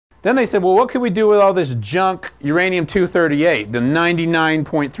Then they said, well, what could we do with all this junk uranium-238, the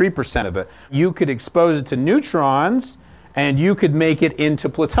 99.3% of it? You could expose it to neutrons, and you could make it into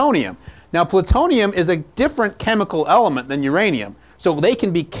plutonium. Now, plutonium is a different chemical element than uranium, so they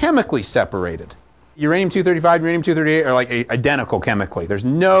can be chemically separated. Uranium-235, uranium-238 are like identical chemically. There's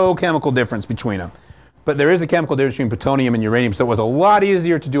no chemical difference between them. But there is a chemical difference between plutonium and uranium, so it was a lot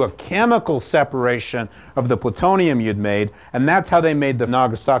easier to do a chemical separation of the plutonium you'd made, and that's how they made the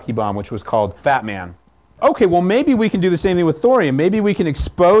Nagasaki bomb, which was called Fat Man. Okay, well maybe we can do the same thing with thorium. Maybe we can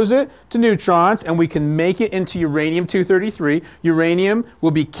expose it to neutrons and we can make it into uranium-233. Uranium will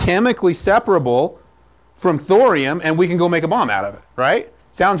be chemically separable from thorium and we can go make a bomb out of it, right?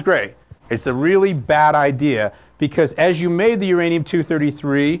 Sounds great. It's a really bad idea because as you made the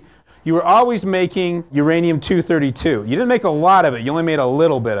uranium-233, you were always making uranium-232. You didn't make a lot of it, you only made a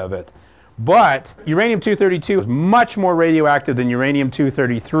little bit of it. But uranium-232 is much more radioactive than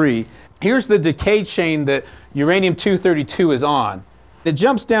uranium-233. Here's the decay chain that uranium-232 is on. It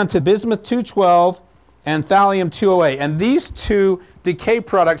jumps down to bismuth-212 and thallium-208. And these two decay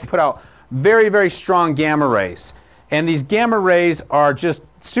products put out very, very strong gamma rays. And these gamma rays are just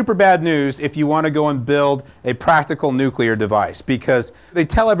super bad news if you want to go and build a practical nuclear device because they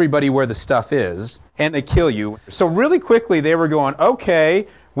tell everybody where the stuff is and they kill you. So really quickly they were going, okay,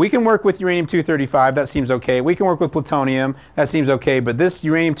 we can work with uranium-235, that seems okay. We can work with plutonium, that seems okay. But this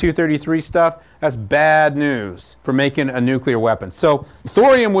uranium-233 stuff, that's bad news for making a nuclear weapon. So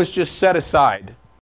thorium was just set aside.